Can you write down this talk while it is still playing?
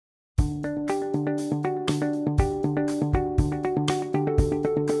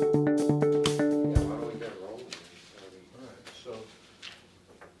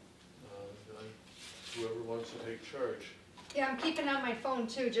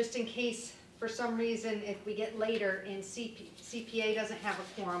too, just in case, for some reason, if we get later and CPA doesn't have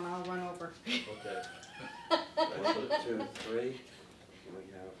a quorum, I'll run over. Okay. 1, 2, 3.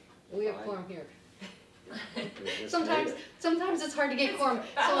 We have five. quorum here. We just Sometimes, made it. sometimes it's hard to get quorum,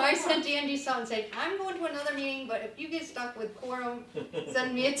 so I sent Andy something saying, I'm going to another meeting, but if you get stuck with quorum,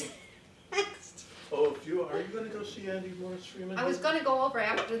 send me a text. Oh, are you gonna go see Andy Morris Freeman? I was gonna go over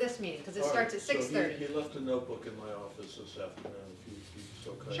after this meeting, cause it All starts right, at 6:30. So he left a notebook in my office this afternoon, if you'd be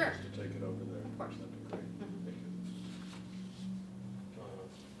so kind Sure. as to take it over there. Of course. That'd be great, Mhm. thank you.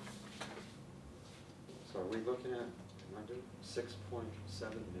 So are we looking at, am I doing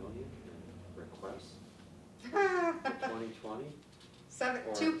 6.7 million in requests for 2020?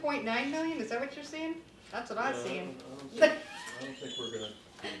 Or- 2.9 million, is that what you're seeing? That's what I'm Yeah, seeing. I don't think we're gonna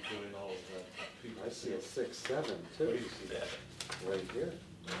be doing all of that. People I see a see- 6, 7 Where do too, you see that? right here.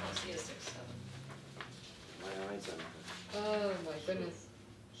 I see a 6, 7. My eyes on it, Oh my goodness.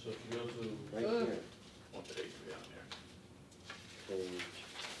 So if you go to, right Ugh. here, what page are we on there? page,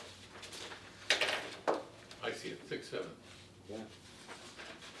 I see it, 6, 7. yeah.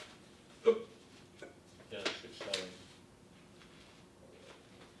 Yeah, 6, 7.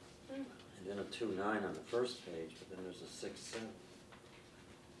 And then a 2, 9 on the first page, but then there's a 6, 7.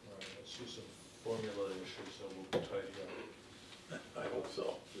 All right, I see some formula issues that will be tidy up. I hope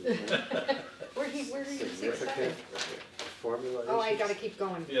so. Where are you, 6, 7? Significant formula issues. Oh, I gotta keep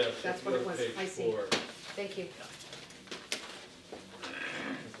going. Yeah, so That's if you what go it to was, I page see. 4, Thank you.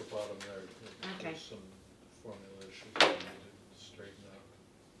 at the bottom there, Okay. there's some formula issues that we need to straighten out.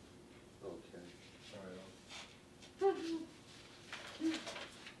 Okay. All right,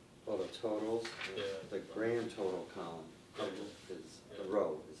 Well, the totals, Yeah. the grand total column Yeah. is, the Yeah.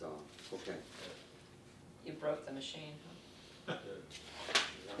 row is off, okay. You broke the machine, yeah.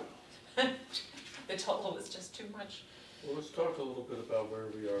 huh? The total was just too much. Well, let's talk a little bit about where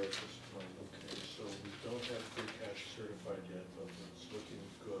we are at this point. Okay, so we don't have free cash certified yet, but it's looking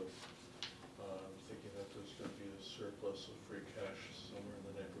good. I'm thinking that there's gonna be a surplus of free cash somewhere in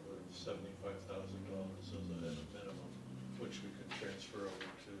the neighborhood of $75,000 as a minimum, which we could transfer over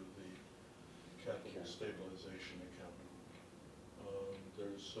to the capital Okay. stabilization account.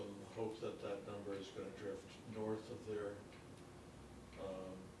 There's some hope that that number is gonna drift north of there,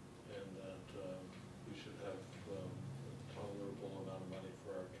 and that we should have a tolerable amount of money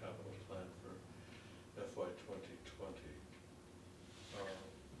for our capital plan for FY 2020.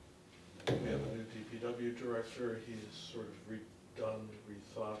 We have a new DPW director. He's sort of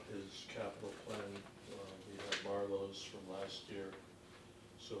rethought his capital plan. We had Marlowe's from last year,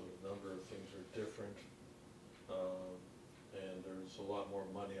 so a number of things are different. And there's a lot more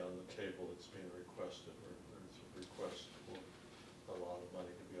money on the table that's being requested, or there's a request for a lot of money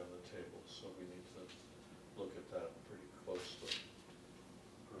to be on the table, so we need to look at that pretty closely.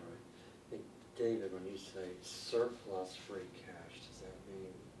 All right. Hey, David, when you say surplus free cash, does that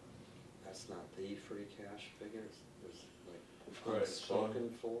mean that's not the free cash figures? There's like Right, so-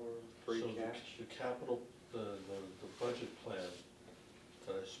 unspoken for free So cash? the capital, the budget plan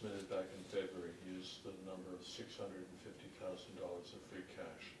that I submitted back in February used the number of $650,000 of free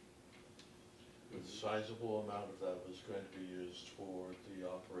cash. A sizable amount of that was going to be used for the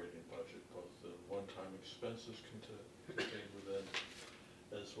operating budget, both the one-time expenses contained within,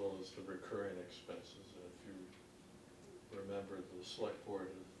 as well as the recurring expenses. And if you remember, the select board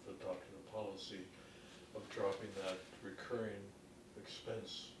has adopted a policy of dropping that recurring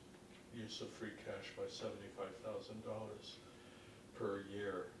expense use of free cash by $75,000 per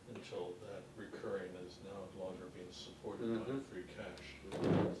year until that recurring is no longer being supported by Mhm. free cash.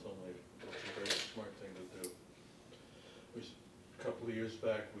 It's a very smart thing to do. A couple of years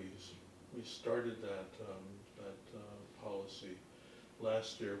back, we started that policy.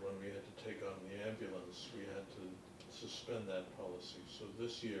 Last year, when we had to take on the ambulance, we had to suspend that policy. So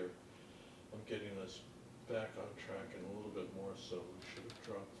this year, I'm getting us back on track and a little bit more so. We should have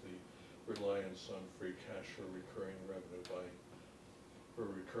dropped the reliance on free cash for recurring revenue for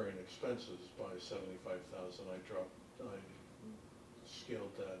recurring expenses by $75,000. I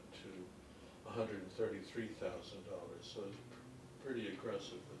scaled that to $133,000, so it's pretty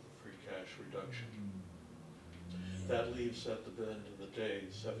aggressive with the free cash reduction. That leaves at the end of the day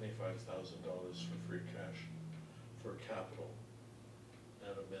 $75,000 for free cash for capital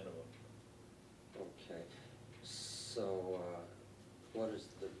at a minimum. Okay, so what is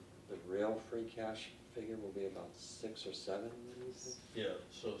the real free cash figure will be about 6 or 7, you think? Yeah,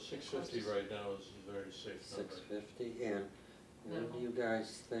 so 650 right now is a very safe number. 650, and when do you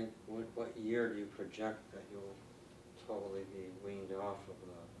guys think, what year do you project that you'll totally be weaned off of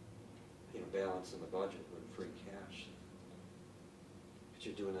the, balance in the budget with free cash? But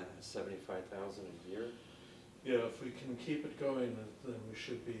you're doing that at 75,000 a year? Yeah, if we can keep it going, then we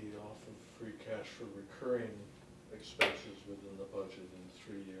should be off of free cash for recurring expenses within the budget in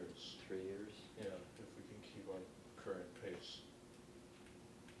 3 years. 3 years? Yeah, if we can keep our current pace.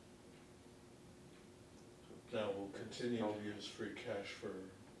 Now, we'll continue to use free cash for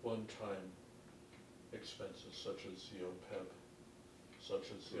one-time expenses such as the OPEB,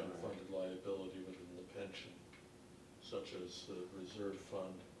 such as the unfunded liability within the pension, such as the reserve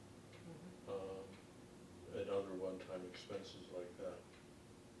fund, and other one-time expenses like that.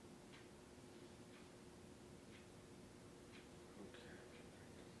 Okay.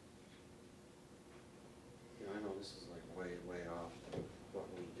 Yeah, I know this is like way, way off what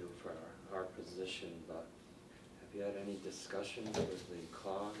we do for our position, but have you had any discussions with the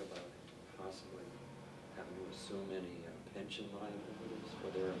COG about possibly having to assume any pension liabilities for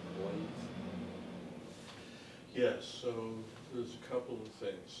their employees? Yes, so there's a couple of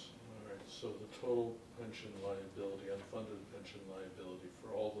things. All right, so the total pension liability, unfunded pension liability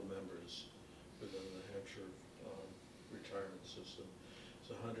for all the members within the Hampshire retirement system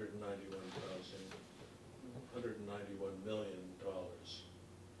is $191 million.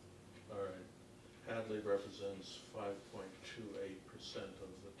 All right, Hadley represents 5.28%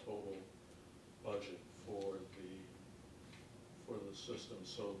 of the total budget for the system,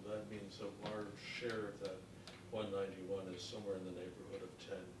 so that means a large share of that 191 is somewhere in the neighborhood of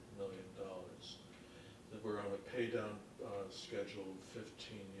 $10 million. That we're on a pay down schedule of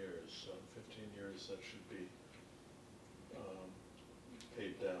 15 years, so in 15 years that should be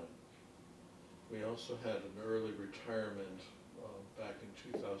paid down. We also had an early retirement back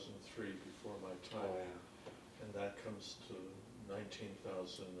in 2003 before my time. Oh, yeah. And that comes to $19,001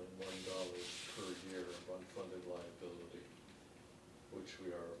 per year of unfunded liability, which we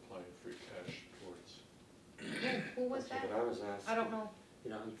are applying free cash towards. Who was Okay, that? but I was asking. I don't know.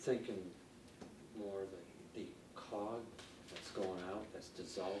 You know, I'm thinking more the COG that's going out, that's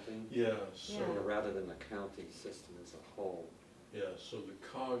dissolving. Yeah, so, Yeah. Rather than the county system as a whole. yeah, so the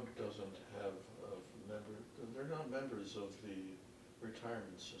COG doesn't have a member, they're not members of the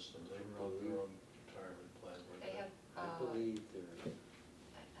retirement system. They run their own retirement plan. where They have, I believe they're,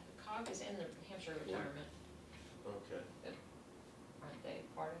 the COG is in the Hampshire retirement, Okay. aren't they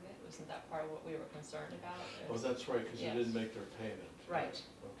part of it? Wasn't that part of what we were concerned about? Oh, that's right, because they Yes. didn't make their payment. Right.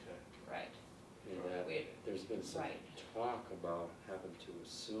 Okay. Right, and that, We- there's been some right. talk about having to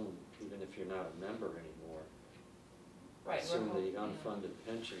assume, even if you're not a member anymore, right. assume we're the hoping- unfunded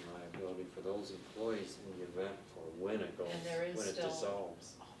pension liability for those employees in the event for when it goes, And there is when it still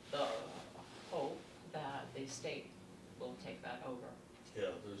dissolves. the hope that the state will take that over,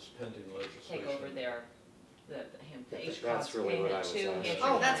 Yeah, there's pending legislation. take over their, the That's HCOG's really what I payment was to asking. Hampshire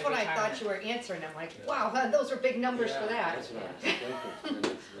Oh, that's County what I thought you Retirement. were answering. I'm like, Yeah. wow, those are big numbers for Yeah, that. that's what I was thinking, and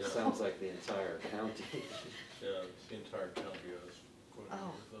it sounds like the entire county. Yeah, it's the entire county is quoting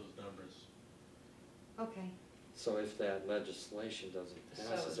Oh. with those numbers. Okay. So if that legislation doesn't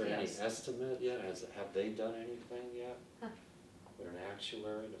pass, So, is there any yes. estimate yet? Have they done anything yet? Huh. With an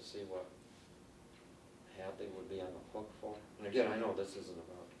actuary to see what Hadley would be on the hook for? And again, I know this isn't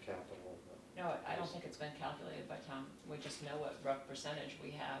about capital, but. No, I don't think it's been calculated by Tom. We just know what rough percentage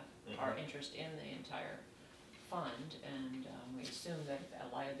we have, our Mhm. interest in the entire fund, and we assume that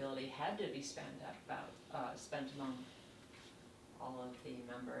if a liability had to be spent spent among all of the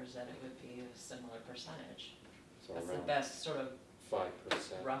members, that it would be a similar percentage. So That's the around best sort of 5%.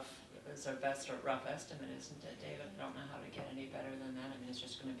 it's our best or rough estimate, isn't it, David? I don't know how to get any better than that. I mean, it's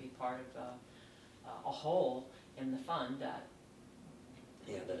just gonna be part of a hole in the fund that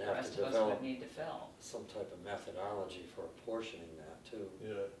Yeah, they'd the have rest to of us develop would need to fill. some type of methodology for apportioning that too.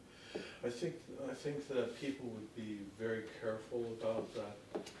 Yeah, I think that people would be very careful about that,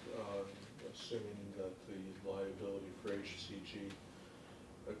 assuming that the liability for HCG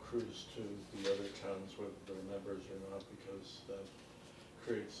accrues to the other towns, whether they're members or not, because that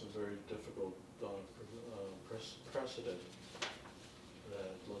creates a very difficult precedent.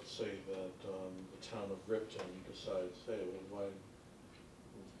 That, let's say that the town of Ripton decides, hey, well,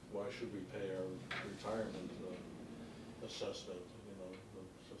 why should we pay our retirement assessment, you know,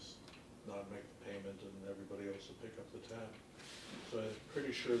 just not make the payment and everybody else will pick up the tab. So I'm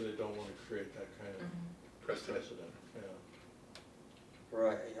pretty sure they don't want to create that kind of Precedent. yeah.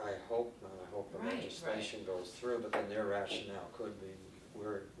 Right, I hope not, I hope the Right, legislation goes through, but then their rationale could be, we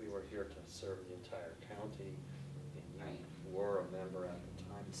were here to serve the entire county, and Right. you were a member at the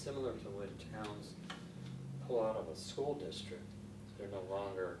time. It's similar to when towns pull out of a school district, they're no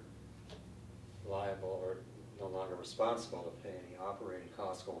longer liable or no longer responsible to pay any operating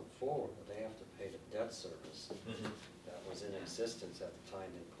costs going forward, but they have to pay the debt service Mhm. that was in existence at the time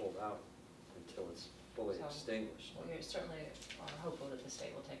they pulled out until it's fully So- extinguished. Well, we certainly are hopeful that the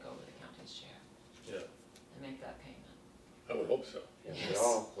state will take over the county's share Yeah, and make that payment. I would hope so. Yeah,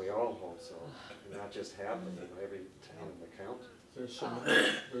 Yes. we all hope so, not just happen in every town in the county. there's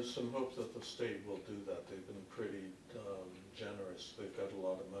some hope that the state will do that. They've been pretty generous. They've got a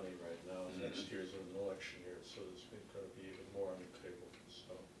lot of money right now. Next year's an election year, so there's going to be even more on the table,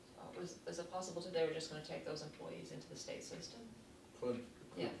 so. Was it possible that they were just gonna take those employees into the state system? Could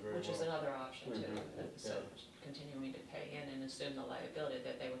Yeah, very which is well. another option too, Mhm. so continuing to pay in and assume the liability,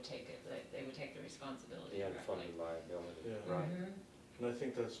 that they would take it, that they would take the responsibility The directly. unfunded liability. Yeah. Right. Mhm. And I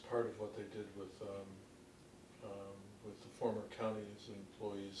think that's part of what they did with the former county's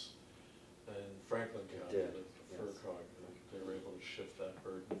employees in Franklin They County, did, with yes. FERCog. They were able to shift that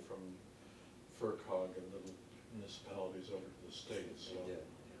burden from FERCog and the municipalities over to the state, so They did,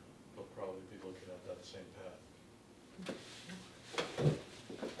 they'll probably be looking at that same path.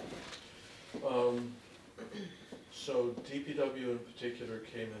 So DPW in particular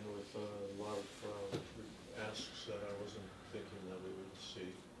came in with a lot of asks that I wasn't thinking that we would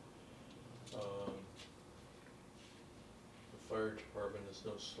see. The fire department is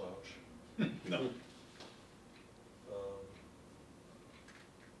no slouch. No.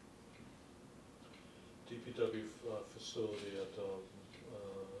 DPW facility at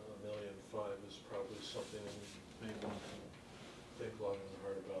 $1.5 million is probably something we may want to think long and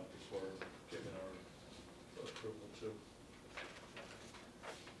hard about before giving our approval to.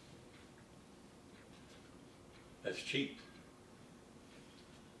 That's cheap.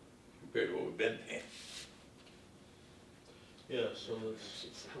 Compared to what we've been paying. Yeah, so let's,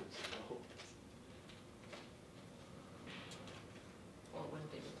 Actually sounds low. Well, it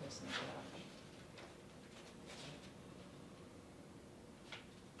wouldn't be replacing the garage.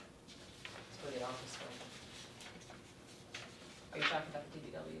 It's for the office building. Are you talking about the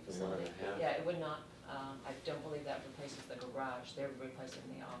DPW facility? 1.5? Yeah, it would not, I don't believe that replaces the garage, they're replacing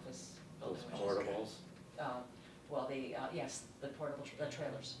the office Those building. which is- portables, Well, yes, the portable, the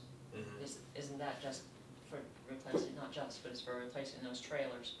trailers. Isn't that just for replacing, not just, but it's for replacing those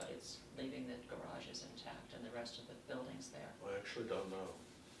trailers, but it's leaving the garages intact and the rest of the buildings there. I actually don't know.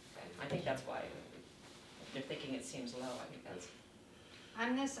 Okay, I think that's why, if they're thinking it seems low, I think that's,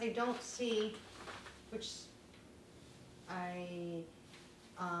 On this, I don't see, which I,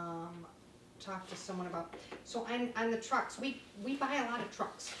 talked to someone about, so on the trucks, we buy a lot of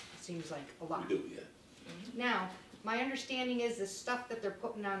trucks, it seems like, a lot. We do, yeah. Now, my understanding is the stuff that they're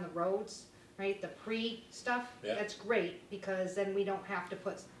putting on the roads, right, the pre-stuff, Yeah. that's great, because then we don't have to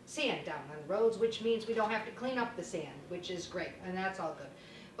put sand down on the roads, which means we don't have to clean up the sand, which is great, and that's all good.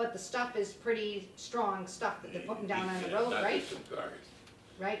 But the stuff is pretty strong stuff that they're putting down on the Yeah, road, not right? just for cars.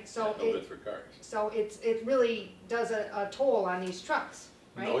 Right, so No good it, for cars. so it really does a toll on these trucks,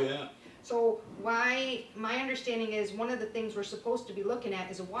 right? Oh, yeah. So why, my understanding is one of the things we're supposed to be looking at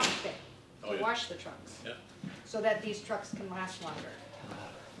is a wash bay, Oh, to yeah. wash the trucks. Yeah. So that these trucks can last longer.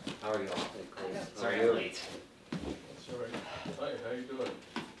 how are you all? Hey, Chris. Sorry, How are I'm you? late. That's all right. Hi, how you doing?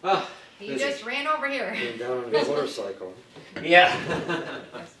 Ah, He busy. just ran over here. Came down on a motorcycle, Yeah. the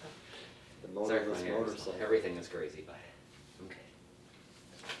Sorry for motorless my hair. motorcycle. Everything is crazy, but okay.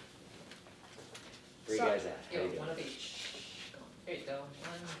 Where you So- guys at? How yeah, you one doing? of each. There you go,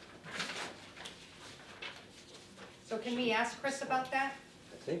 one, So can we ask Chris about that?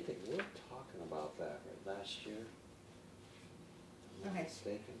 I think they were talking about that right last year. If I'm Okay. not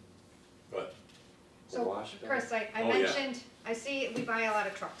mistaken. But, The So, wash bay? Chris, I Oh, yeah. mentioned, I see we buy a lot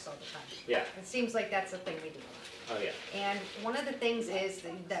of trucks all the time. Yeah. It seems like that's the thing we do. Oh yeah. And one of the things is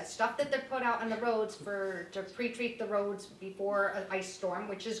that stuff that they're put out on the roads to pre-treat the roads before an ice storm,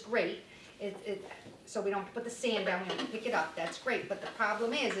 which is great. So we don't put the sand down, we don't pick it up, that's great, but the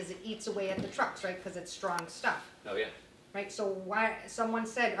problem is it eats away at the trucks, right, cause it's strong stuff. Oh yeah. Right, so why, someone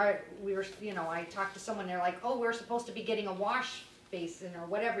said, I talked to someone, they're like, oh, we're supposed to be getting a wash basin or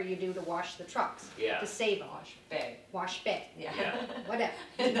whatever you do to wash the trucks. Yeah. To save them, wash bag, wash bay, yeah. Yeah. whatever,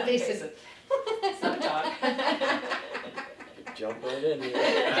 Not basin. basin. It's not a dog. Jump right in here.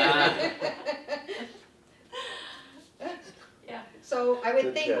 Ah, Yeah, So I would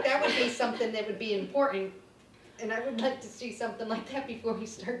Good think catch. that would be something that would be important, and I would like to see something like that before we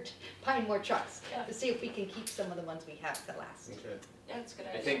start buying more trucks. Yeah. To see if we can keep some of the ones we have to last. Okay. yeah, it's a good I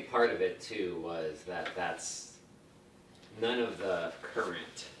idea. think part of it too was that's none of the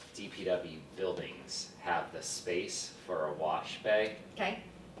current DPW buildings have the space for a wash bay. Okay,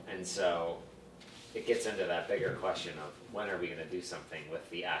 And so it gets into that bigger question of when are we gonna do something with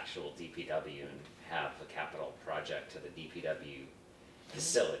the actual DPW and have a capital project to the DPW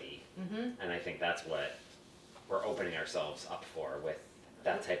facility? mm-hmm, And I think that's what we're opening ourselves up for with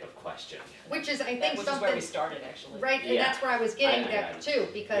that type of question. Which is, I That think, which is where something, we started, actually. right, and Yeah. that's where I was getting I- at too,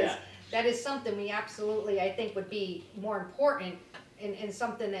 because Yeah. that is something we absolutely, I think, would be more important and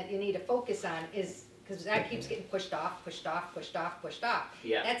something that you need to focus on is, because that keeps getting pushed off, pushed off, pushed off, pushed off.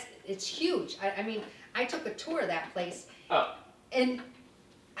 Yeah. It's huge. I mean, I took a tour of that place Oh, and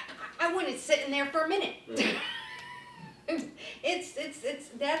I wouldn't sit in there for a minute. Mhm.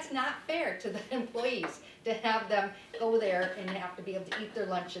 That's not fair to the employees to have them go there and have to be able to eat their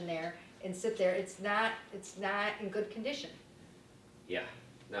lunch in there and sit there. It's not in good condition. yeah,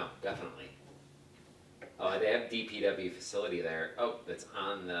 no, definitely. Oh, they have DPW facility there. Oh, it's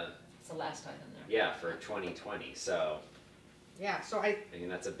on the, It's the last item there. yeah, for 2020, so, Yeah, so I mean,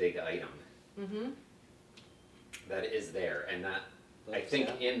 that's a big item mhm. that is there, and that, I What's think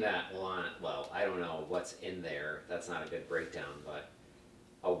that? in that line, well, I don't know what's in there, that's not a good breakdown, but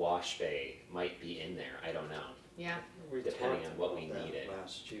a wash bay might be in there, I don't know. Yeah, We Depending talked on what about we that needed.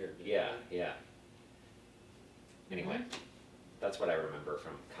 last year, didn't Yeah, we? yeah. Anyway, that's what I remember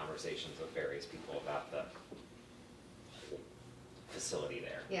from conversations with various people about the facility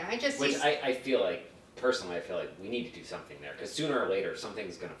there. yeah, I just Which see, I feel like, personally, I feel like we need to do something there, cause sooner or later,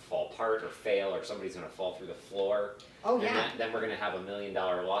 something's gonna fall apart or fail, or somebody's gonna fall through the floor. oh And yeah, then we're gonna have $1 million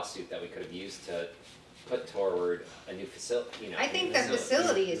lawsuit that we could have used to put toward a new facility, you know. I think new that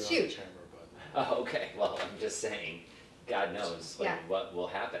facility is You're on huge. camera, by the way. Oh, okay, well, I'm just saying, God knows, like, Yeah. what will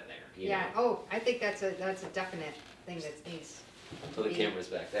happen there, you know? Yeah, oh, I think that's a definite thing that needs Oh, the camera's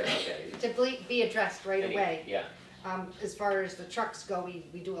back there, okay. to be addressed right Any- away. Yeah, As far as the trucks go,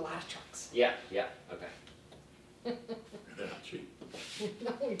 we do a lot of trucks. yeah, yeah, okay. They're not cheap.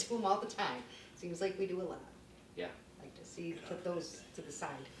 No, we do them all the time. Seems like we do a lot. Yeah. Like to see, put those to the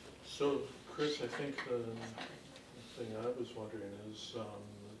side. So, Chris, I think the thing I was wondering is,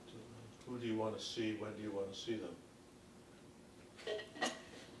 who do you wanna see, when do you wanna see them?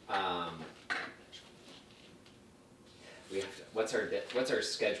 We have to, what's our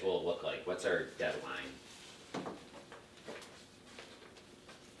schedule look like? What's our deadline?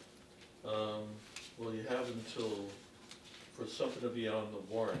 Well, you have until, for something to be on the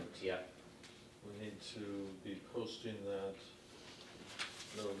warrant, Yep, we need to be posting that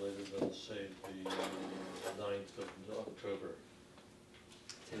no later than, say, the 9th of October.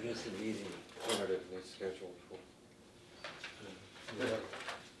 When is the meeting tentatively scheduled for?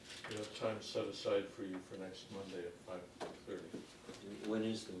 You have time set aside for you for next Monday at 5:30. When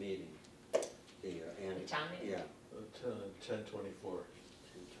is the meeting? The annual? The town meeting? Yeah. 10:24.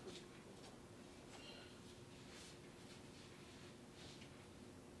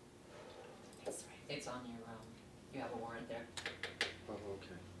 It's on your, you have a warrant there. Oh,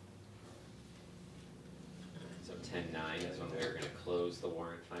 okay. so 10/9 is when we're gonna close the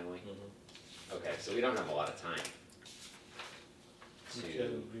warrant finally? Mhm. Okay, so we don't have a lot of time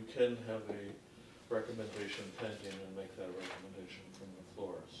You can have a recommendation pending and make that recommendation from the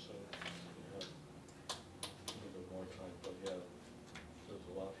floor, so you have a little bit more time, but yeah, there's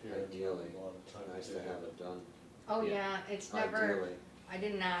a lot here, and Ideally, a lot of time. nice to have it done. Oh, Yeah. yeah, it's never, Ideally, I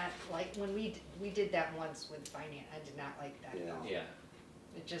did not, like, when we did that once with finance, I did not like that at Yeah. all. yeah,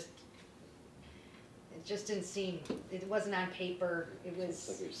 It just didn't seem, it wasn't on paper, it it's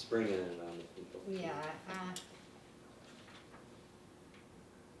like was, you're springing it on the people. yeah,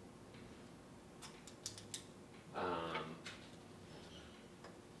 um.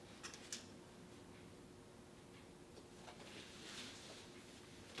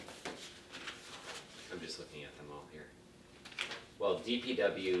 I'm just looking at them all here. Well,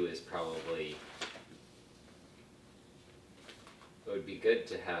 DPW is probably, it would be good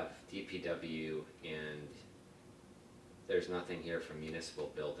to have DPW and there's nothing here from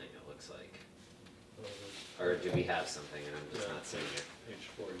municipal building, it looks like. Or do we have something and I'm just not seeing it? Page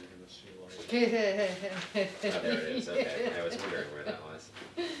 4, you're gonna see like. Oh, there it is, okay, I was wondering where that was.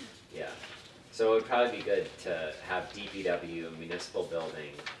 Yeah, so it would probably be good to have DPW and municipal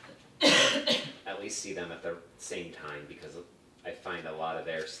building, at least see them at the same time, because I find a lot of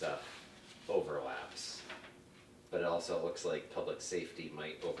their stuff overlaps. But it also looks like public safety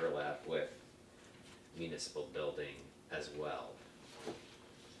might overlap with municipal building as well.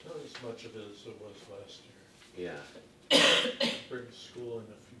 Not as much of it as it was last year. Yeah, Bring school in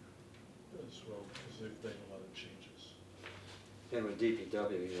a few as well, because they've made a lot of changes. And with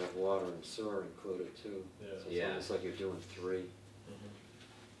DPW, you have water and sewer included too. Yeah. So it's Yeah. almost like you're doing three.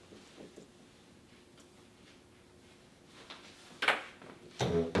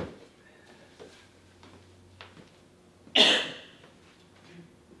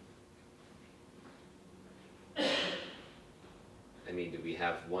 I mean, do we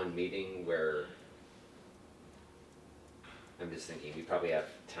have one meeting where I'm just thinking, we probably have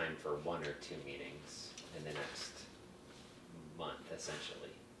time for 1 or 2 meetings in the next month, essentially.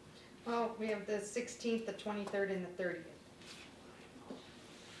 Well, we have the 16th, the 23rd, and the 30th.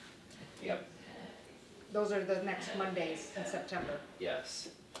 Yep. Those are the next Mondays in September. Yes.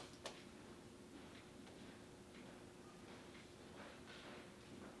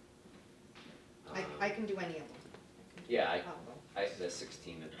 I can do any of them. Yeah, I'll go. the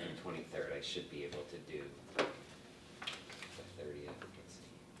 16th and 23rd, I should be able to do. The 30th, let's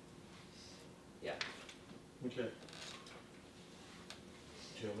see. Yeah, Okay.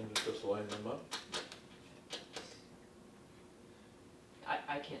 Do you want me to just line them up?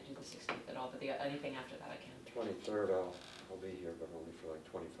 I can't do the 16th at all, but anything after that I can. 23rd, I'll be here, but only for like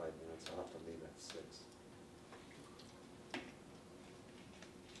 25 minutes. I'll have to leave at 6.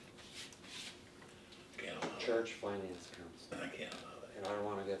 Can't allow it. Church Finance Council, I can't allow that. and I don't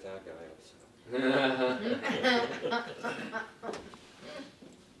wanna get that guy upset.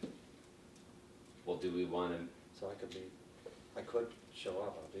 well, do we wanna, So I could show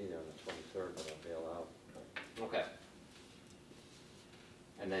up, I'll be there on the 23rd, but I'll bail out. okay.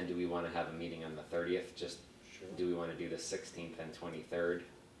 And then do we wanna have a meeting on the 30th, just, Sure. do we wanna do the 16th and 23rd?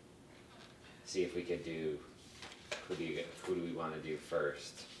 See if we could do, who do we wanna do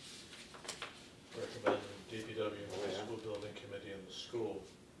first? Recommend DPW, Oh, yeah. Municipal Building Committee, and the school,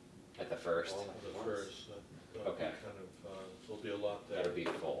 At the first? All the at once. first. That'll be Okay. kind of, there'll be a lot there. That'll be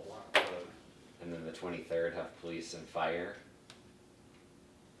full. And then the 23rd have police and fire.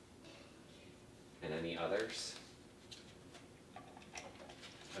 And any others?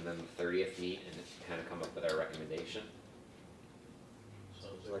 And then the 30th meet and kind of come up with our recommendation.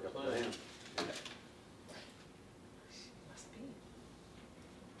 Sounds It's like a plan. Must be.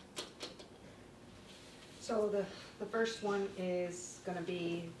 So the first one is gonna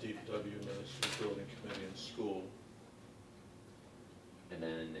be, DPW, Municipal Building Committee, and school, And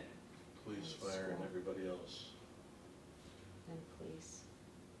then, police, fire, and everybody else. and police.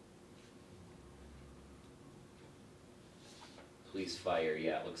 police, fire,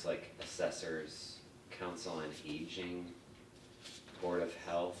 yeah, it looks like assessors, council on aging, board of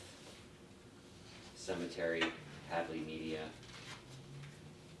health, cemetery, Hadley Media,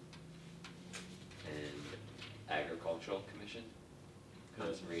 and agricultural commission,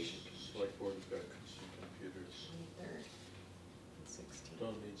 conservation commission. Select board, we've got some computers. 23rd and 16th.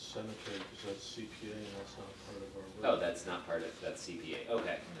 Don't need cemetery, because that's CPA, and that's not part of our work. Oh, that's not part of, that's CPA,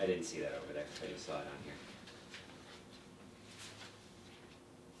 okay, I didn't see that over there, I just saw it on here.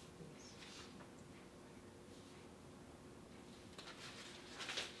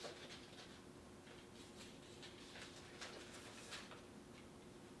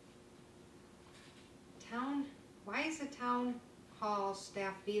 Town, why is the town hall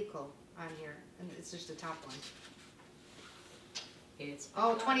staff vehicle on here? And it's just the top one. It's.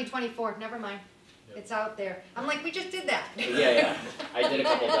 Oh, 2024, never mind. Yep. It's out there. I'm like, we just did that. Yeah, I did a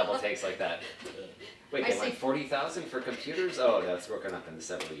couple double takes like that. Yeah. Wait, I they went see. 40,000 for computers? Oh, that's broken up into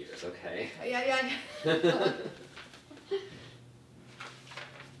several years, okay. Yeah, yeah.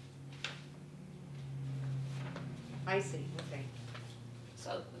 I see, okay.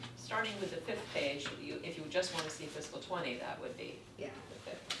 So, starting with the 5th page, if you just wanna see fiscal 20, that would be Yeah,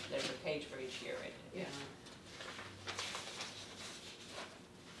 the 5th. There's a page for each year, right? yeah.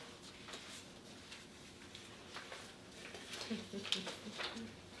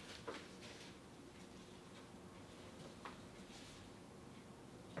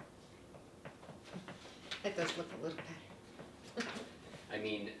 That does look a little better. I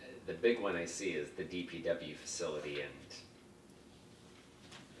mean, the big one I see is the DPW facility, and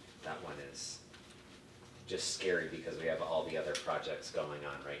that one is just scary because we have all the other projects going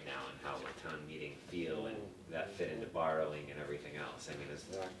on right now and how will town meeting feel and that fit into borrowing and everything else. I mean, as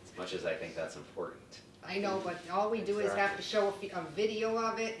much as I think that's important. I know, but all we do is have to show a video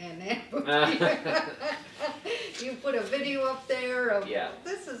of it and then you put a video up there of, Yeah.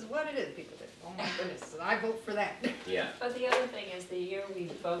 this is what it is. People say, oh my goodness, I vote for that. Yeah, But the other thing is, the year we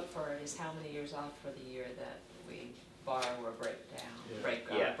vote for it is how many years off for the year that we borrow or break down,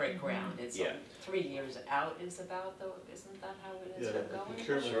 Yeah. break ground. It's Yeah. 3 years out is about, though, isn't that how it is Yeah, been the going?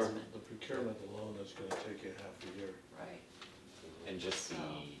 procurement, the procurement alone is gonna take you half a year. Right. and just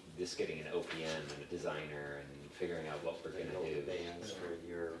just getting an OPM and a designer and figuring out what we're They gonna know the do. bands for a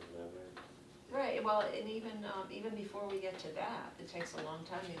year or whatever. Right, well, and even before we get to that, it takes a long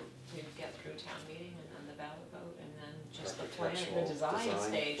time to get through town meeting and then the ballot vote and then just the planning, the Architectural design design,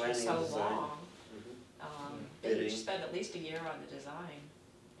 stage is planning so and design. long. Mhm. They Bidding. each spend at least a year on the design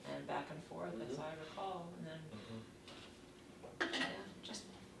and back and forth, as I recall, and then, yeah, just,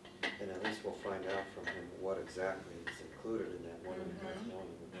 And at least we'll find out from him what exactly is included in that 1.5 million.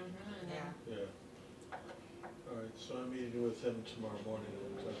 Yeah. Yeah. All right, so I'm meeting with him tomorrow morning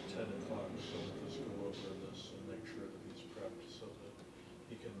at 10 o'clock, so we'll just go over this and make sure that he's prepped so that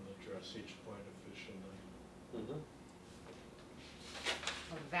he can address each point efficiently. Mm-hmm.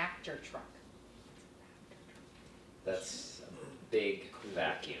 A Vector truck. That's a big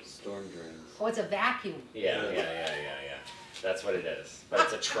vacuum. Storm drains. Oh, it's a vacuum. Yeah. That's what it is, but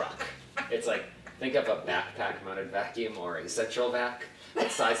it's a truck. It's like, think of a backpack mounted vacuum or a central vac,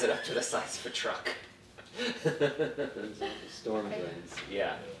 size it up to the size of a truck. Storm drains.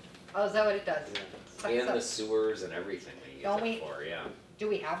 Yeah, Oh, is that what it does? Yeah. Sucks and up. the sewers and everything we use Don't we- it for, yeah. Do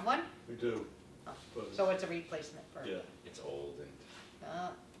we have one? We do, Oh, but, So it's a replacement for, yeah, It's old uh,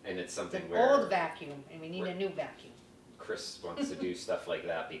 and it's it's something an where old vacuum and we need a new vacuum. Chris wants to do stuff like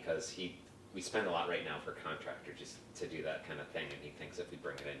that because we spend a lot right now for contractors just to do that kind of thing, and he thinks if we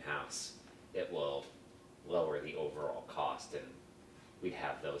bring it in-house, it will lower the overall cost, and we'd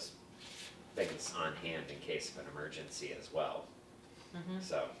have those things on hand in case of an emergency as well.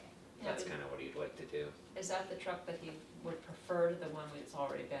 So, that's Yeah, kinda what he'd like to do. Is that the truck that you would prefer to the one that's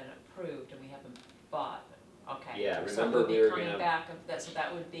already been approved and we haven't bought? Okay. Yeah, So remember we'll be we were coming gonna- back of that, so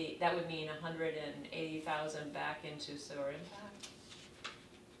that would mean 180,000 back into sewer impact?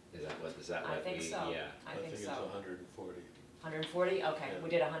 Is that I what think we, so. yeah, I think it's 140. 140, okay, Yeah. we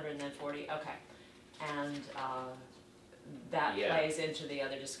did 140, okay. And that Yeah. plays into the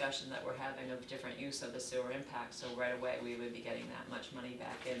other discussion that we're having of different use of the sewer impact, so right away we would be getting that much money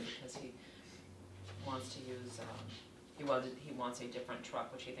back in because he wants to use, he wants a different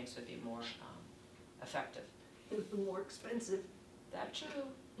truck, which he thinks would be more effective. More expensive. That true.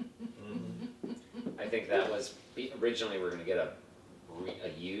 I think that was, originally we were gonna get a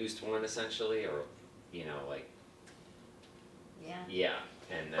used one essentially, or, like, Yeah. yeah,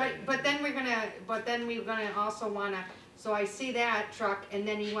 and then. But then we're gonna also wanna, so I see that truck and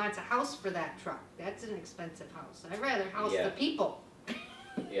then he wants a house for that truck. That's an expensive house. I'd rather house Yeah. the people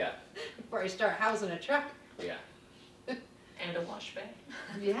Yeah, before I start housing a truck. yeah, And a wash bay.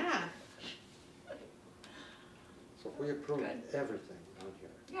 Yeah. So if we approve Good. everything on here,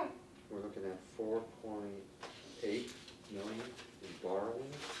 Yeah. we're looking at 4.8 million in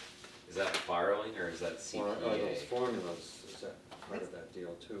borrowing. is that borrowing or is that Or are those CPA? formulas, is that part of that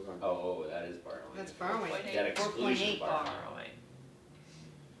deal too? Oh, that is borrowing. That's borrowing. 4.8. That exclusion 4.8 borrowing.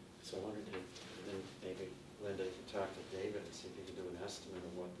 So I wondered if, then maybe Linda, you could talk to David and see if you can do an estimate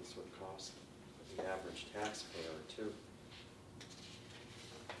of what this would cost the average taxpayer too.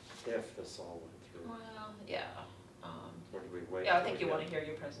 If this all went through, Well, yeah. or do we wait? Yeah, I till think we you wanna get- hear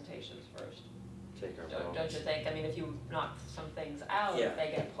your presentations first. Take our Don't votes? you think? I mean, if you knock some things out, Yeah. if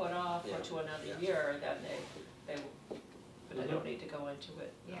they get put off Yeah. or to another Yeah. year, then they, but I Mhm. don't need to go into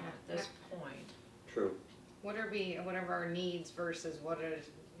it Yeah. at this point. True. What are our needs versus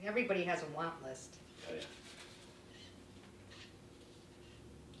everybody has a want list. Oh, yeah.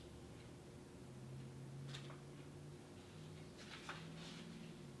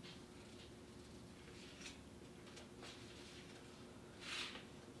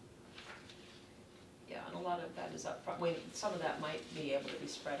 Yeah, and a lot of that is upfront. Some of that might be able to be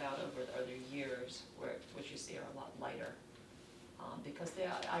spread out over the other years, which you see are a lot lighter. Because the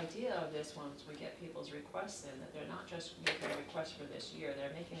idea of this, once we get people's requests in, that they're not just making a request for this year,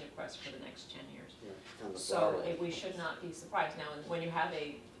 they're making requests for the next 10 years. Yeah, and the So borrowing. we should not be surprised. Now, when you have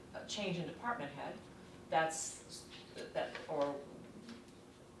a change in department head,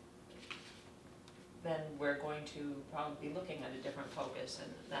 then we're going to probably be looking at a different focus,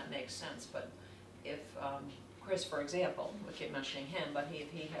 and that makes sense. But if Chris, for example, we keep mentioning him, but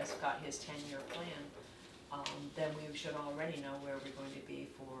if he has got his 10-year plan, then we should already know where we're going to be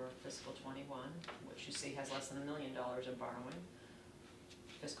for fiscal '21, which you see has less than $1 million in borrowing.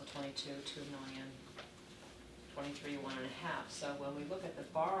 Fiscal '22, $2 million. '23, 1.5. So when we look at the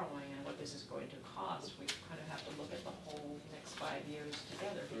borrowing and what this is going to cost, we kind of have to look at the whole next 5 years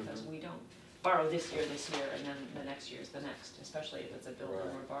together, because Mhm. we don't borrow this year, and then the next year's the next, especially if it's a building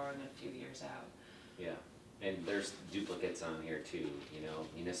Right. we're borrowing a few years out. Yeah, and there's duplicates on here too,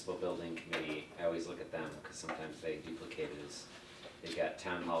 municipal building committee, I always look at them, cause sometimes they duplicate it as, they got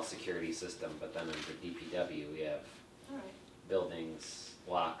town hall security system, but then under DPW, we have All right. buildings,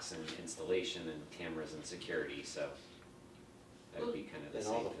 locks and installation and cameras and security, so that would be kind of the And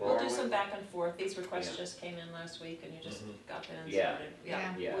same all the thing. We'll do Borrowing? some back and forth. These requests Yeah. just came in last week and you just Mhm. got them Yeah.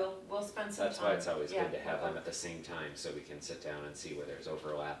 inserted. Yeah. We'll spend some time. That's why it's always Yeah, good to have we'll- them at the same time, so we can sit down and see where there's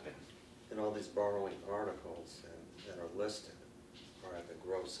overlap And all these borrowing articles that are listed are the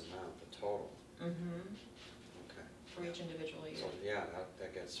gross amount, the total. Mhm, Okay. for each individual year, So, yeah,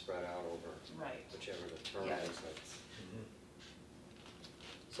 that gets spread out over right. whichever the term Yeah. is, that's,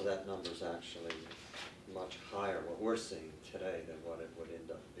 So that number's actually much higher, what we're seeing today, than what it would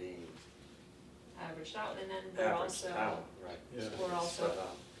end up being Averaged out, and then we're averaged also out, right? Yeah. So We're it's also- spread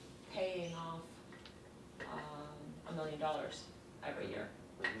out. paying off, $1 million every year,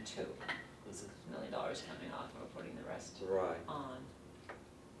 Mhm. $2 million coming off, and we're putting the rest Right, on.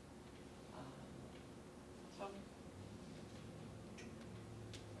 So,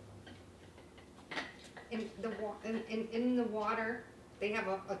 in the water, they have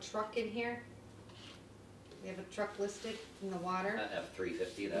a truck in here. They have a truck listed in the water.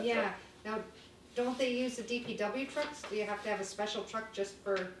 F-350, that truck? Yeah, now, don't they use the DPW trucks? Do you have to have a special truck just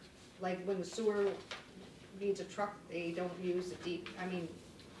for, like, when the sewer needs a truck, they don't use I mean,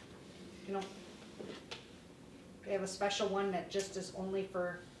 you know, they have a special one that just is only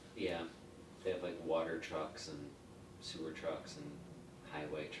for, Yeah, they have like water trucks and sewer trucks and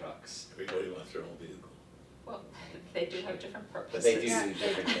highway trucks. Everybody wants their own vehicle. well, they do have different purposes. But they do yeah, do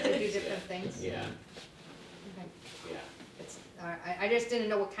different they do things, different yeah. things. Yeah, Okay. yeah. It's, I just didn't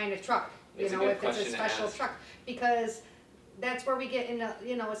know what kind of truck, you It's a know, good if it's a question to special ask. truck. Because that's where we get into,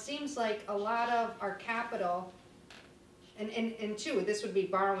 you know, it seems like a lot of our capital, and two, this would be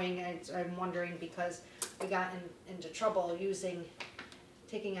borrowing, and I'm wondering because we got into trouble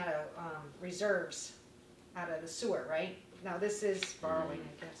taking out of, reserves out of the sewer, right? Now, this is borrowing,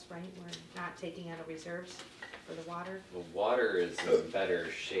 I guess, right? We're not taking out of reserves for the water. Well, water is in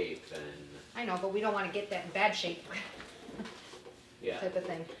better shape than, I know, but we don't wanna get that in bad shape yeah, type of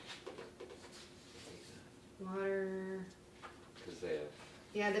thing. Water, because they have,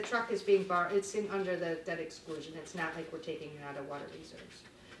 yeah, the truck is being borrowed, it's under the debt exclusion, it's not like we're taking it out of water reserves.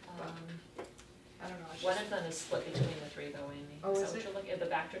 I don't know, it's One just, of them is split between the three though, Amy. Oh, Is is that it? what you're looking at, the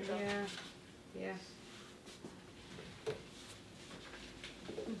Vector truck? yeah, yeah.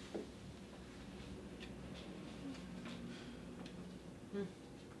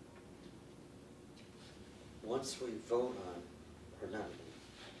 once we vote on, or not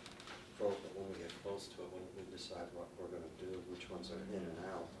vote, but when we get close to it, when we decide what we're gonna do, which ones are in and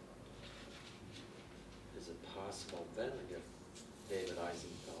out, is it possible then to get David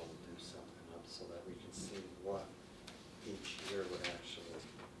Eisenthal to do something up so that we can see what each year would actually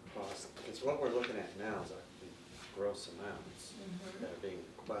cost? Because what we're looking at now is the gross amounts Mhm. that are being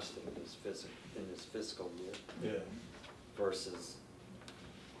requested in this fiscal year Yeah, versus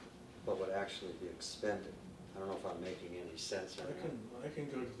what would actually be expended. I don't know if I'm making any sense or not. I can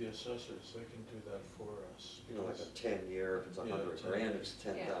go to the assessors, they can do that for us. You know, like a because- 10-year, if it's Yeah, 100 10 grand, years. it's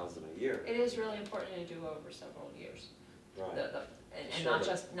 10,000 a year. It is really important to do over several years. Right, And Sure, not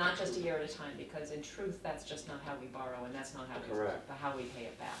but- not just a year at a time, because in truth, that's just not how we borrow, and that's not Correct. how we pay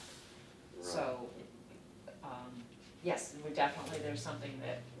it back. right. So, yes, we definitely, there's something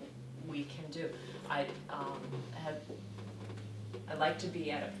that we can do. I'd like to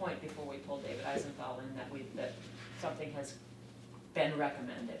be at a point before we pull David Eisenthal in that something has been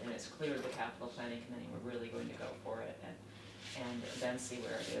recommended and it's clear to the capital planning committee, we're really going to go for it and then see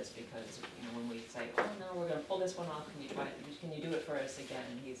where it is, because, you know, when we say, oh no, we're gonna pull this one off, can you do it for us again?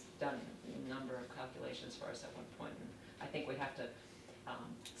 And he's done a number of calculations for us at one point, and I think we have to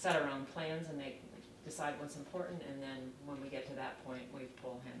set our own plans and decide what's important, and then when we get to that point, we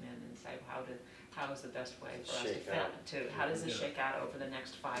pull him in and say, how is the best way for us Shake out. how does this Yeah. shake out over the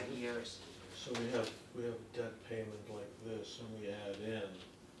next 5 years? So we have a debt payment like this and we add in,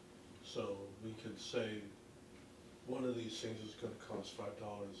 so we could say, one of these things is gonna cost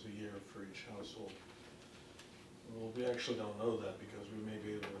 $5 a year for each household. Well, we actually don't know that because we may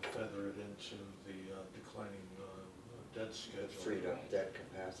be able to feather it into the declining debt schedule. Freed up debt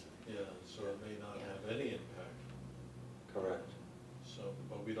capacity, Yeah, so it may not have any impact, correct, so,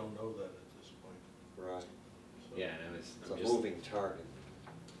 but we don't know that at this point, right. so. yeah, and It's I'm a just, moving target.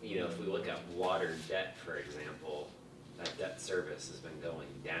 you know, if we look at water debt, for example, that debt service has been going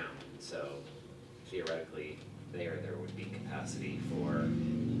down, so theoretically, there would be capacity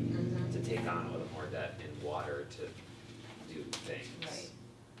to take on a little more debt in water to do things. Right.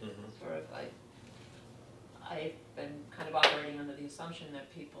 Mhm. Sort of, I've been kind of operating under the assumption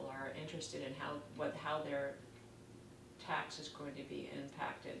that people are interested in how their tax is going to be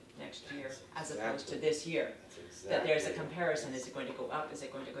impacted next year as opposed to this year. That's That there's a exactly- comparison, is it going to go up, is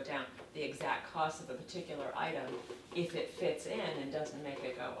it going to go down? The exact cost of a particular item, if it fits in and doesn't make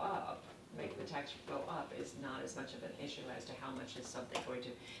it go up, make the tax go up, is not as much of an issue as to how much is something going to.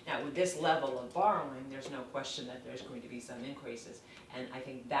 Now, with this level of borrowing, there's no question that there's going to be some increases, and I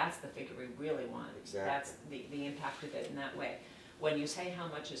think that's the figure we really want. Exactly. That's the impact of it in that way. When you say how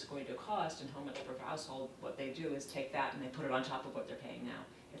much it's going to cost and how much per household, what they do is take that and they put it on top of what they're paying now.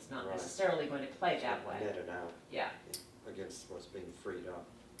 It's not Right. necessarily going to play that way. Net it out Yeah, against what's being freed up.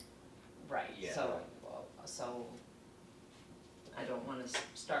 Right, Yeah. so I don't wanna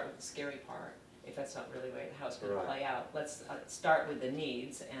start with the scary part, if that's not really how it's gonna Right. play out. Let's start with the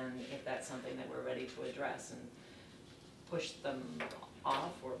needs, and if that's something that we're ready to address, and push them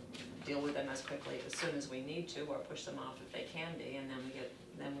off, or deal with them as quickly as soon as we need to, or push them off if they can be, and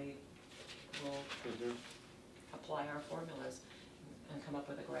then we will Mhm. apply our formulas and come up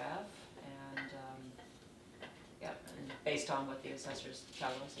with a graph, and, and based on what the assessors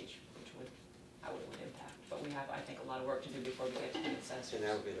tell us how it would impact. But we have, I think, a lot of work to do before we get to the assessors. And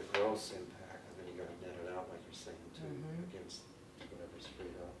that would be the gross impact, and then you gotta net it out, like you're saying, too, Mhm. against whatever's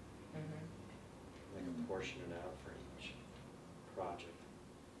freed up. Mhm. Like a portion it out for each project.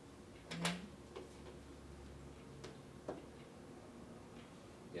 Mhm.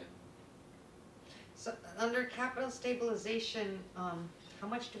 Yeah. So, under capital stabilization, how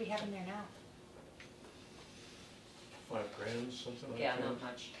much do we have in there now? $5,000, something like that? Yeah, not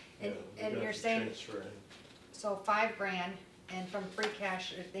much. And- Yeah, we're and gonna you're have to saying- transfer in. So $5,000, and from free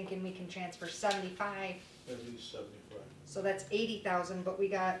cash, you're thinking we can transfer 75, At least 75. so that's 80,000, but we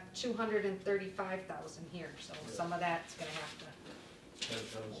got 235,000 here, so Yeah. some of that's gonna have to. 10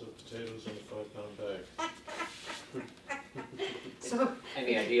 pounds of potatoes in a 5-pound bag. So,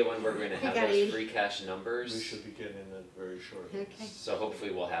 Any idea when we're gonna We have got those 80. free cash numbers? We should be getting that very shortly. okay, So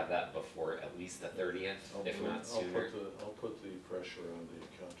hopefully we'll have that before at least the 30th, if not sooner. I'll put the pressure on the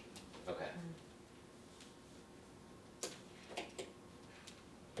accountant. Okay.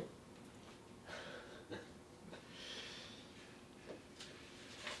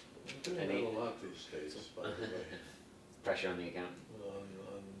 We're doing Any- that a lot these days, by the way, Pressure on the accountant. on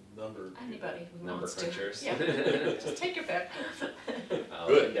number of people. Anybody who Number wants to. crunchers. Yeah, just take your pick. Oh,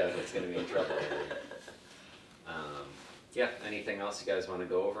 Good. Linda, it's gonna be in trouble. Yeah, anything else you guys wanna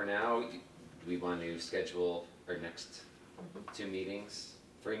go over now? Do we want to schedule our next 2 meetings,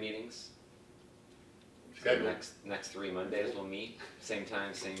 3 meetings? So Schedule. next 3 Mondays we'll meet, same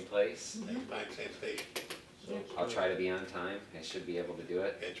time, same place. Same time, same station. Sounds I'll good. try to be on time, I should be able to do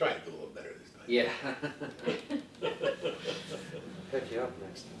it. Yeah, try and do a little better this time. Yeah. Pick you up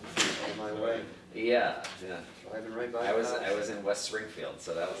next time, on my way, Yeah, driving right by I your was, house. I was in West Springfield,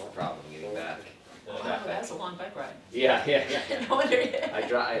 so that was the problem, getting back. Wow, that's a long bike ride. Yeah. No wonder. I had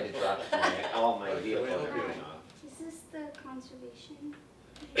to drop all my vehicle and everything off. Is this the conservation?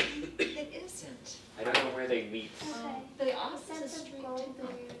 It isn't. I don't know where they meet. Okay. The office Sense is of straight. golden.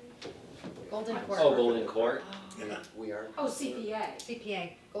 Golden Court. Oh, Golden Court? Yeah. We are. Oh, CPA.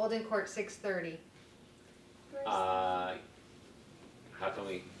 CPA, Golden Court, 6:30. How can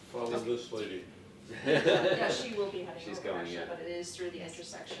we? Follow this lady. Yeah, she will be heading She's over going, actually, yeah. but it is through the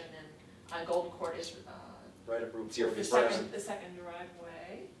intersection and Golden Court is Right up Route It's your 47. the second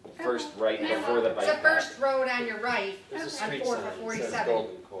driveway. First, right Okay. before the bike It's the path. first road on your right, There's a on street 4 sign for that says 47.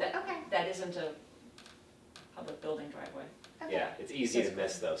 Golden Court. That- Okay. That isn't a public building driveway. Okay. Yeah, it's easy to That's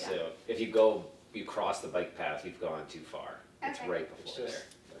miss though, good, so if you cross the bike path, you've gone too far. It's Okay. right It's before just.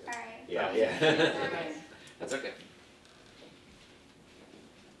 there. Alright. Yeah, Alright. That's okay.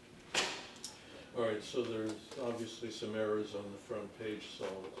 All right, so there's obviously some errors on the front page, so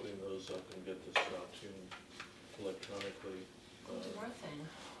I'll clean those up and get this out to you electronically. One more thing.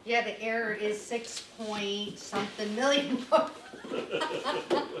 Yeah, the error is 6 point something million.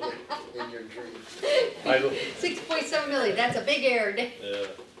 In your dream. 6.7 million, that's a big error. Yeah,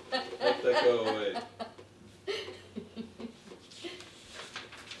 let that go away.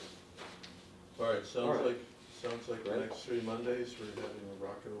 All right, All sounds right. like the Right. next 3 Mondays, we're having a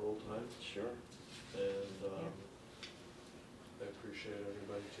rock and roll time, Sure. and, I appreciate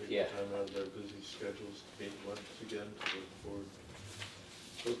everybody taking Yeah. time out of their busy schedules to meet once again, to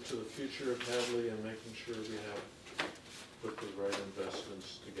look to the future of Hadley and making sure we have put the right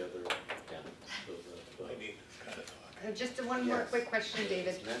investments together, Yeah. so that, I need this kind of talk. Just one more Yes. quick question,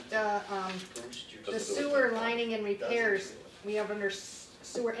 David. Yes, The sewer lining and repairs, we have under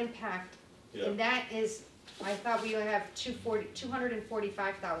sewer impact, yeah, and that is, I thought we would have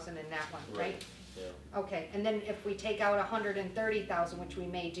 245,000 in that one, right? yeah. Okay, and then if we take out 130,000, which we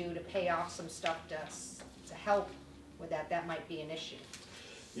may do to pay off some stuff to help with that, that might be an issue.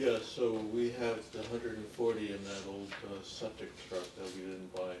 Yeah, so we have the 140 in that old septic truck that we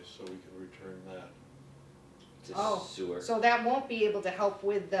didn't buy, so we can return that. To Oh, sewer. So that won't be able to help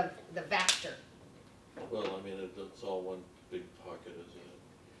with the Vector. Well, I mean, it's all one big pocket, isn't it?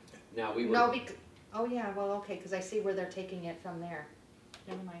 Now, we were. No, oh yeah, well, okay, cause I see where they're taking it from there.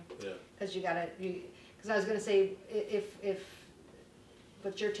 Never mind, Yeah, cause cause I was gonna say,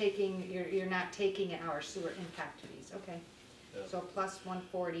 but you're not taking our sewer impact fees, okay. yeah. So plus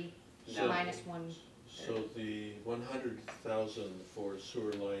 140, No. minus 1, So the 100,000 for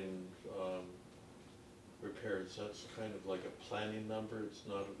sewer line, repairs, that's kind of like a planning number, it's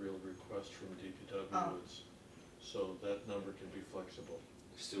not a real request from DPW, Oh. it's, so that number can be flexible,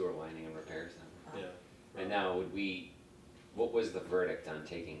 Sewer lining and repairs then. yeah. And now what was the verdict on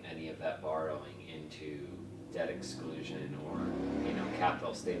taking any of that borrowing into debt exclusion or,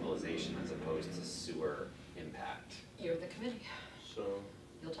 capital stabilization as opposed to sewer impact? You're the committee, So,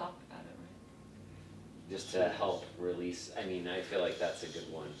 you'll talk about it, right? Just to help release, I feel like that's a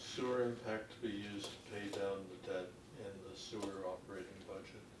good one. sewer impact to be used to pay down the debt in the sewer operating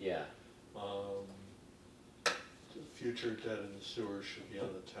budget. Yeah, The future debt in the sewer should be on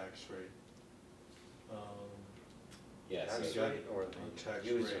the tax rate. yeah, so Tax got rate or On the tax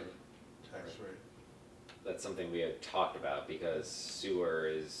user? rate, tax rate. that's something we had talked about because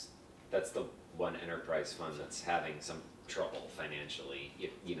sewer that's the one enterprise fund that's having some trouble financially,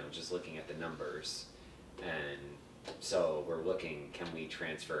 just looking at the numbers. And so we're looking, can we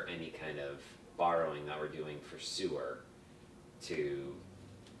transfer any kind of borrowing that we're doing for sewer to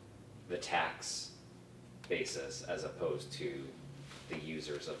the tax basis as opposed to the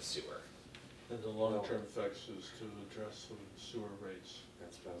users of sewer? And the long-term effects is to address the sewer rates.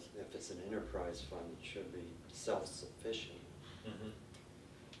 That's what I was, if it's an enterprise fund, it should be self-sufficient.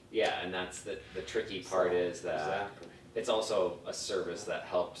 Yeah, and that's the tricky part is that Exactly. it's also a service that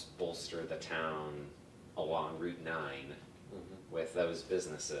helps bolster the town along Route 9 Mhm. with those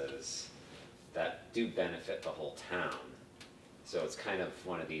businesses that do benefit the whole town. So it's kind of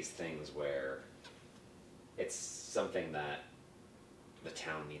one of these things where it's something that the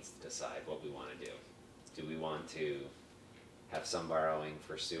town needs to decide what we want to do. Do we want to have some borrowing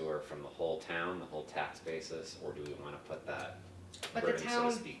for sewer from the whole town, the whole tax basis, or do we want to put that But the burden, so to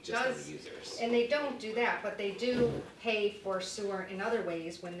town speak, just on does, the users? and they don't do that, but they do pay for sewer in other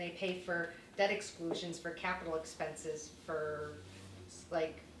ways when they pay for debt exclusions for capital expenses for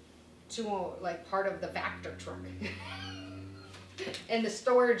like like part of the Vector truck. And the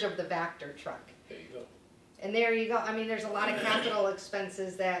storage of the Vector truck. There you go. And there you go, there's a lot of capital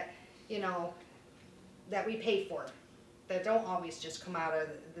expenses that, that we pay for, that don't always just come out of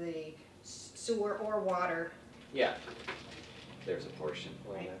the sewer or water. Yeah, there's a portion.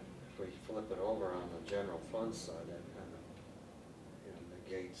 Well, Right. if we flip it over on the general fund side, that kind of,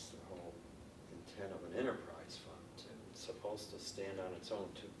 negates the whole intent of an enterprise fund. It's supposed to stand on its own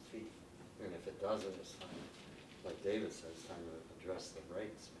 2 feet, and if it doesn't, it's time, like David said, it's time to address the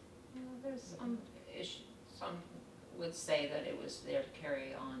rates. There's some some would say that it was there to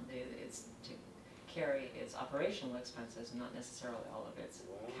carry on to carry its operational expenses, not necessarily all of its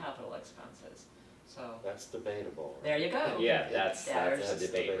Well- capital expenses, so, That's debatable. there you go. Yeah, that's a There's-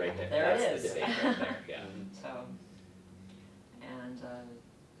 debate right there. There it That's is. the debate right there, yeah. So, and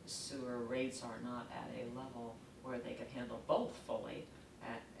sewer rates are not at a level where they could handle both fully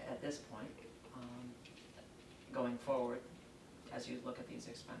at this point, going forward, as you look at these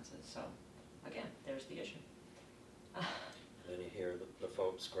expenses, so, again, there's the issue. Then you hear the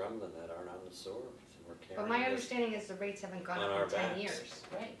folks grumbling that aren't on the sewer, we're But carrying my this understanding is the rates haven't gone on up our in 10 backs. years.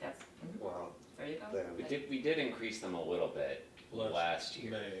 Right, that's, Well, there you go. then, We did increase them a little bit last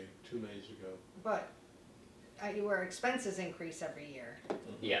year. May, 2 Mays ago. But your expenses increase every year,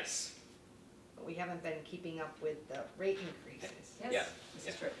 Yes, but we haven't been keeping up with the rate increases. Yeah, Yes, this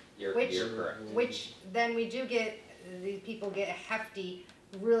is yeah. true. Which- you're correct. Which then we do get, the people get a hefty,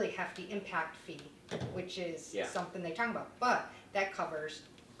 really hefty impact fee, which is Yeah. something they talk about. But that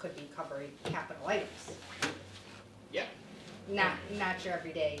could be covering capital items, Yeah, not your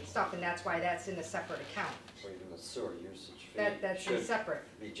everyday stuff, and that's why that's in a separate account. or even the sewer usage fee That's in should separate.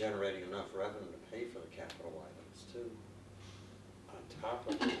 be generating enough revenue to pay for the capital items too, on top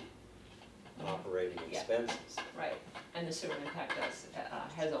of the operating Yeah. expenses. Right, and the sewer impact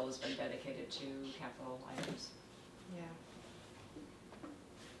has always been dedicated to capital items, Yeah.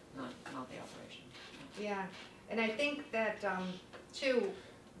 not the operation. Yeah, and I think that, too,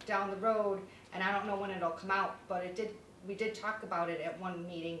 down the road, and I don't know when it'll come out, but we did talk about it at one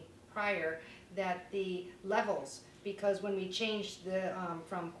meeting prior, that the levels, because when we changed the,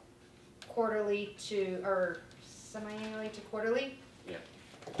 from quarterly or semi-annually to quarterly, yeah,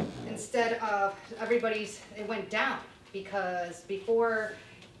 instead of it went down, because before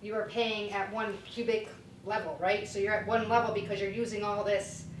you were paying at 1 cubic level, right? So you're at one level because you're using all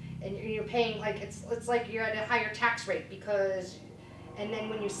this, and you're paying like, it's like you're at a higher tax rate because, and then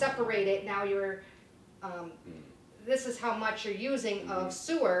when you separate it, now you're, this is how much you're using of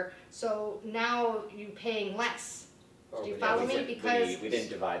sewer, so now you're paying less. Oh, Do you we follow haven't- me? Because- we didn't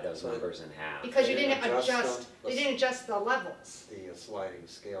divide those numbers in half. Because you They didn't didn't adjust adjust, the- they didn't adjust the levels, The sliding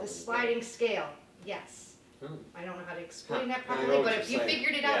scale. the didn't sliding scale. yes. Hmm. I don't know how to explain that I know properly, what but you're if you saying.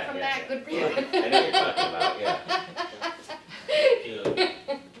 figured it out Yeah, from yeah, that, yeah. good for you. I know what you're talking about, yeah.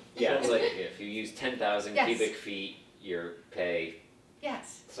 Yeah, Yeah, it's like if you use 10,000 Yes. cubic feet, you pay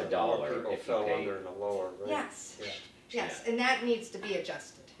Yes, So a more dollar people if you fell pay. under in the lower rate. yes, Yeah. yes, and that needs to be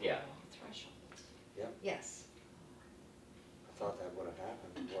adjusted, Yeah, Threshold. yes. I thought that would have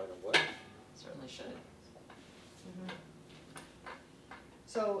happened right away. Certainly should.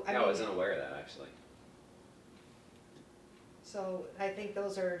 So, I no, I mean, wasn't aware of that actually. so I think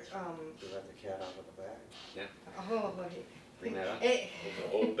those are, You let the cat out of the bag. oh, Bring that up. eh, A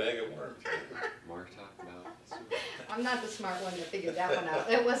whole bag of worms. More talk about sewer. I'm not the smart one that figured that one out,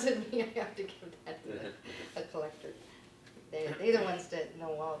 it wasn't me, I have to give that to the collector. They're the ones that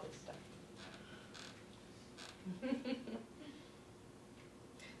know all this stuff.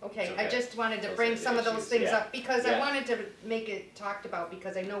 Okay, It's I okay. just wanted to Those bring are the some of those issues, things yeah. up, because I Yeah. wanted to make it talked about,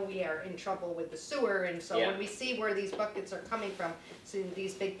 because I know we are in trouble with the sewer, and so when Yeah. we see where these buckets are coming from, so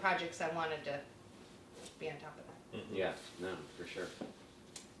these big projects, I wanted to be on top of that, mhm. Yeah, no, for sure.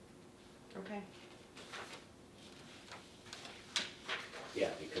 okay? Yeah,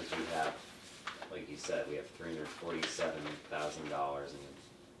 because we have, like you said, we have $347,000 in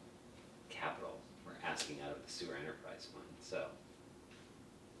capital we're asking out of the sewer enterprise fund, so.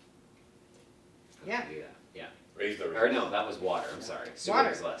 how Yeah. do we do that? Yeah, Raise the. or no, that was water, I'm sorry, sewer Water,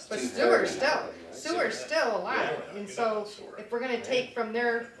 was less. but too. sewer Yeah. still, Yeah. sewer's still a lot, Yeah, and you're so not sewer. if we're gonna take from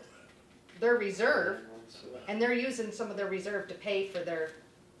their reserve, So, and they're using some of their reserve to pay for their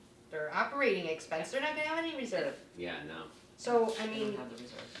operating expense, they're not gonna have any reserve. Yeah, no, So, I We mean, don't have the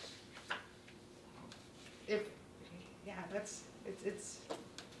reserves. if, yeah, it's, we're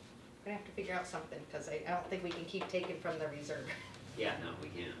gonna have to figure out something, cause I don't think we can keep taking from the reserve. yeah, no, we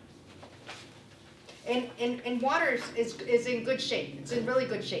can't. And water is in good shape, it's in really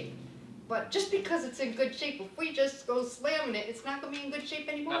good shape. But just because it's in good shape, if we just go slamming it, it's not gonna be in good shape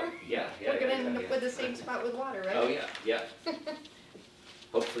anymore. Oh, yeah, yeah, We're yeah, gonna yeah, end up yeah. with the same spot with water, right? Oh, yeah, yeah.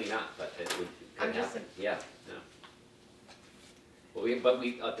 Hopefully not, but it would, I'm could just happen, yeah, no. Well, but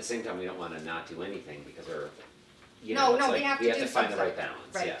we, at the same time, we don't wanna not do anything because we're, you know, No, it's no, we like, have we to have do to find the some right stuff.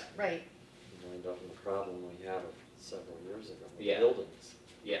 balance, Right, yeah, right, you wind up in the problem we had several years ago with Yeah. buildings,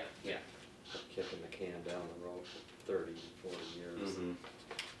 yeah, yeah. kicking the can down the road for 30, 40 years. Mhm.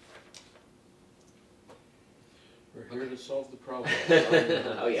 We're here to solve the problem.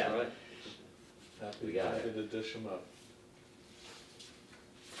 Oh, yeah. That's right. Happy, We got happy it. to dish them up.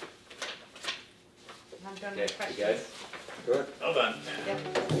 I'm done Okay, with you questions. guys? Good. Well done. Yep.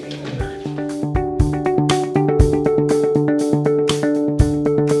 Very